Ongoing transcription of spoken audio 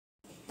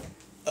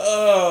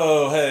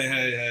Oh,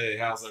 hey,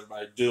 how's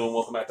everybody doing?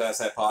 Welcome back to Ask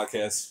That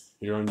Podcast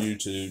here on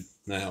YouTube.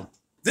 Now,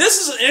 this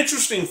is an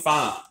interesting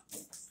find.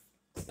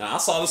 Now, I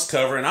saw this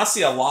cover, and I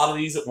see a lot of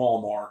these at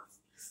Walmart,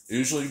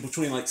 usually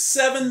between like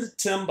 $7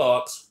 to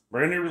 $10,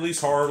 brand new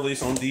release, horror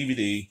release on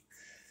DVD.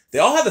 They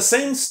all have the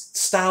same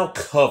style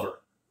cover.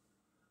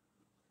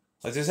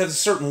 Like, this has a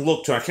certain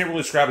look to it. I can't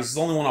really describe it. This is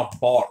the only one I've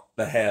bought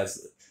that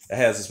has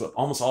this, but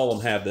almost all of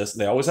them have this.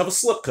 They always have a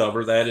slip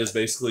cover that is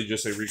basically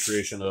just a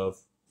recreation of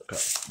the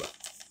cover. But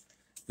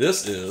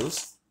this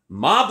is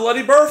My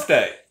Bloody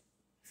Birthday,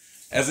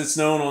 as it's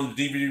known on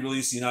the DVD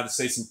release in the United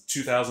States in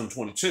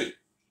 2022.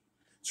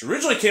 It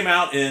originally came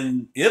out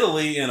in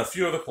Italy and a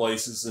few other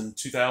places in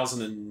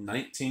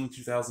 2019,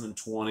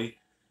 2020,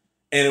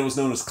 and it was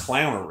known as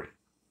Clownery.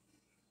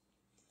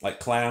 Like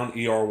clown,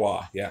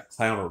 E-R-Y. Yeah,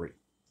 Clownery.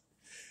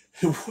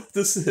 What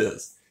this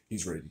is,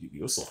 he's ready to give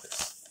you a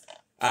slice.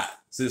 Alright,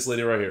 see this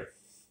lady right here.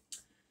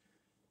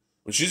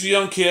 When she's a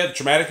young kid, a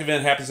traumatic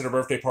event happens at her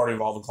birthday party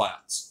involving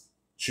clowns.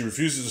 She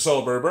refuses to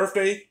celebrate her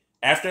birthday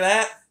after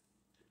that.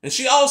 And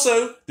she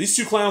also, these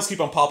two clowns keep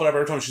on popping up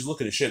every time she's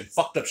looking at shit, and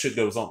fucked up shit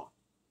goes on.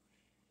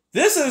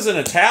 This is an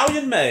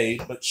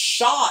Italian-made, but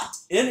shot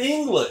in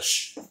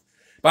English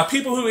by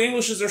people who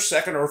English is their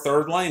second or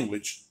third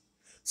language.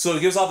 So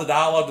it gives all the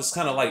dialogue this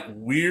kind of like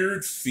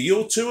weird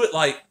feel to it.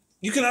 Like,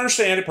 you can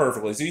understand it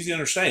perfectly. It's easy to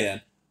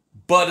understand.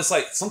 But it's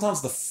like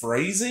sometimes the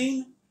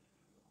phrasing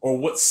or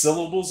what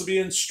syllables are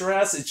being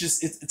stressed,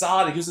 it's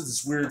odd. It gives it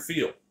this weird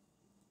feel.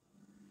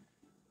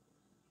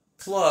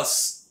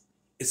 Plus,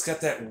 it's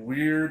got that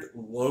weird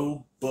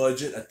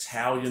low-budget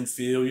Italian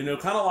feel. You know,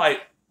 kind of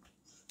like,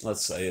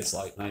 let's say it's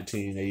like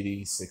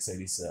 1986,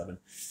 87.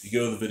 You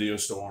go to the video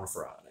store on a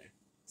Friday,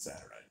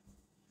 Saturday.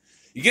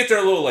 You get there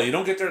a little late. You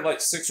don't get there at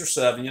like 6 or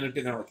 7. You end up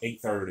getting there like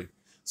 8:30.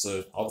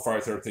 So all the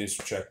Friday 13ths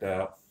are checked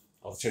out.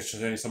 All the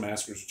Chainsaw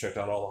Massacres are checked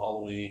out.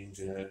 All the Halloweens,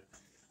 you know.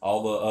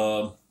 All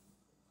the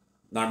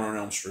Nightmare on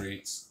Elm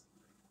Streets.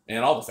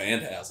 And all the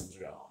Phantasms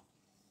are gone.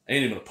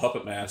 Ain't even a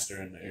Puppet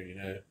Master in there, you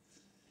know.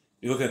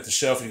 You look at the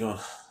shelf and you're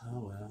going,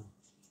 oh well.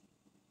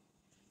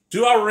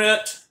 Do I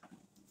rent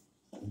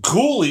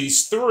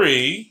Ghoulies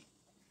 3,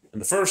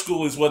 and the first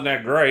Ghoulies wasn't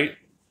that great,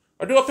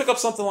 or do I pick up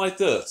something like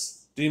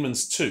this,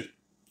 Demons 2,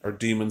 or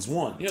Demons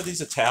 1? You know,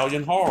 these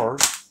Italian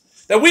horrors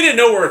that we didn't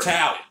know were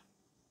Italian.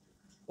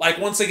 Like,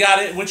 once you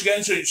got into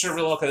it, you should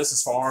really look at this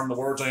is foreign, the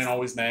words ain't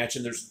always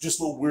matching, there's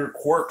just little weird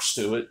quirks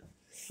to it.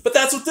 But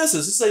that's what this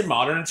is. This is a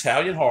modern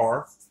Italian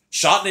horror,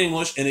 shot in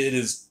English, and it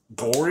is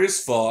gory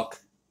as fuck.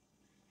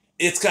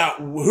 It's got,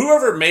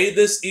 whoever made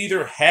this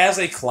either has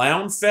a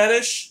clown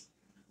fetish,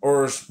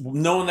 or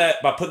knowing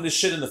that by putting this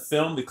shit in the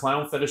film, the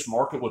clown fetish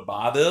market would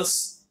buy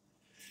this.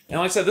 And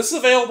like I said, this is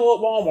available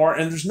at Walmart,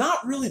 and there's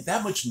not really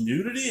that much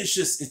nudity.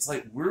 It's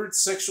like weird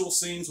sexual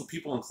scenes with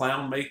people in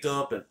clown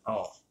makeup, and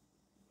oh.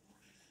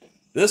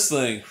 This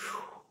thing,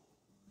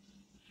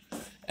 whew.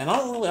 And I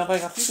don't really, I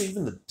think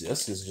even the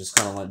disc is just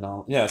kind of like,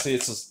 no. Yeah, see,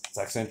 it's the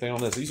exact same thing on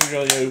this. These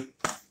are Giallo.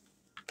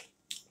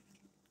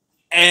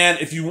 And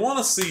if you want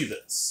to see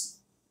this,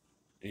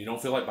 and you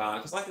don't feel like buying it,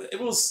 because like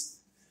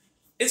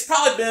it's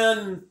probably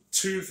been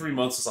 2-3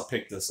 months since I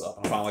picked this up,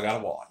 and I finally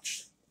got it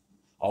watched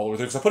all over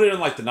there. Because I put it in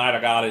like the night I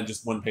got it and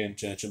just wasn't paying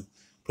attention.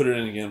 Put it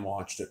in again,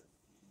 watched it.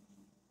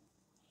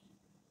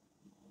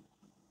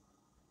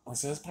 Like I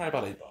said, it's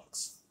probably about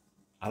 $8.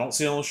 I don't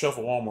see it on the shelf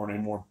at Walmart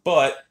anymore.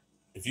 But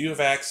if you have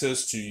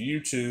access to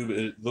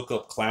YouTube, look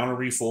up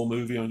Clownery full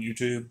movie on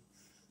YouTube.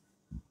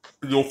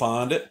 You'll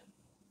find it.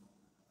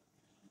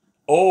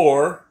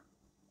 Or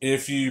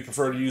if you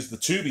prefer to use the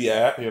Tubi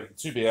app,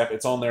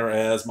 it's on there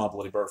as My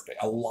Bloody Birthday.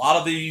 A lot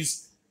of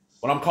these,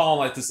 what I'm calling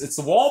like this, it's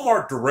the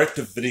Walmart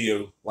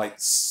direct-to-video like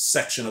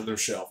section of their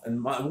shelf.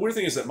 And the weird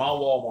thing is that my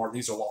Walmart,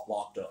 these are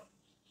locked up.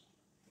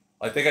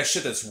 Like, they got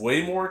shit that's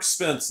way more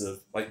expensive.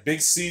 Like, big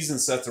season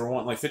sets are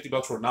wanting like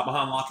 $50 for it, not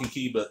behind lock and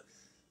key, but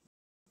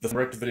the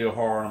direct-to-video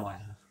horror, I'm like,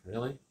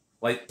 really?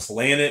 Like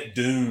Planet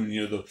Dune,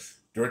 you know, the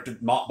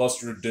directed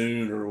Mockbuster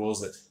Dune, or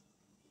was it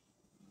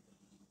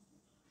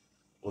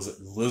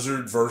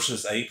Lizard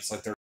versus Ape? It's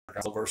like they're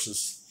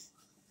versus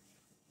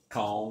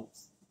Kong.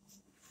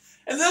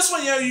 And this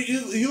one, you know,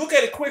 you look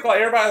at it quick, like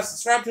everybody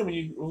subscribed to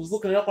me. You was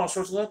looking it up on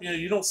searching up, you know,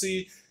 you don't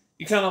see,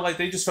 you kind of like,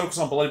 they just focus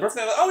on Bloody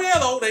Birthday. Like, oh yeah,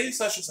 the old 80s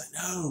session. It's like,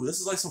 no, this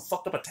is like some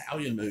fucked up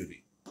Italian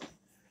movie.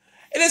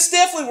 And it's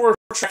definitely worth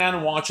trying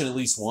and watching at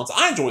least once.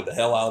 I enjoyed the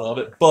hell out of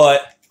it,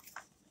 but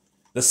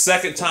the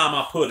second time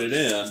I put it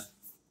in,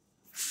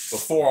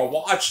 before I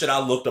watched it, I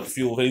looked up a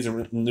few things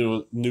and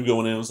knew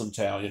going in it was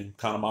Italian,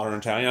 kind of modern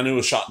Italian. I knew it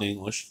was shot in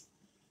English.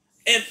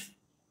 And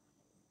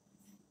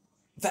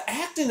the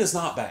acting is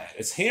not bad.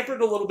 It's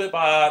hampered a little bit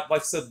by,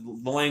 like I said,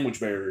 the language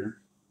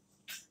barrier.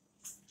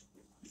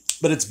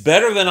 But it's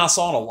better than I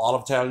saw in a lot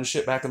of Italian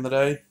shit back in the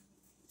day.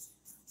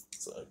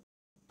 So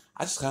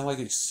I just kind of like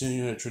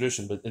continuing a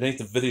tradition, but it ain't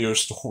the video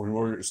store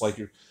anymore. It's like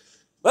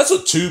that's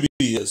what Tubi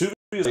is. Tubi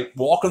is like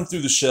walking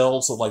through the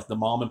shelves of like the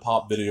mom and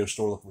pop video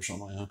store looking for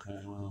something. Like, okay,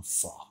 well,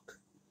 fuck.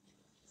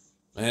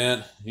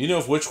 Man, you know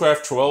if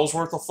Witchcraft 12's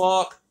worth of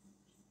fuck?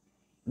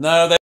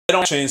 No, they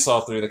don't have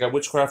Chainsaw 3. They got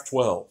Witchcraft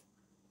 12.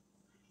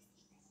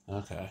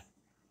 Okay.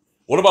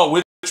 What about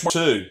Witchcraft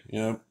 2? You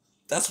know,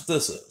 that's what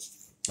this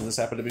is. And this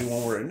happened to be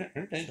one where it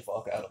entertained the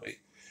fuck out of me.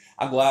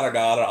 I'm glad I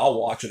got it. I'll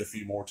watch it a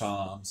few more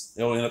times.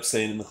 It'll end up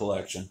staying in the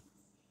collection.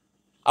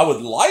 I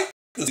would like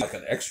this like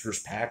an extras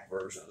pack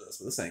version of this,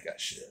 but this ain't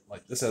got shit.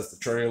 Like, this has the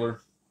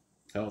trailer.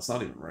 Hell, it's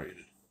not even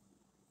rated.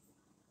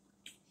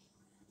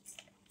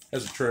 It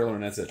has a trailer,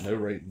 and that's it. No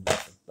rating.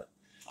 Nothing. But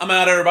I'm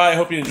out, everybody. I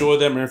hope you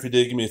enjoyed that. Remember, if you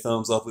did, give me a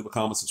thumbs up, leave a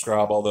comment,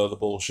 subscribe, all the other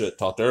bullshit.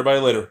 Talk to everybody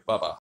later.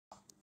 Bye-bye.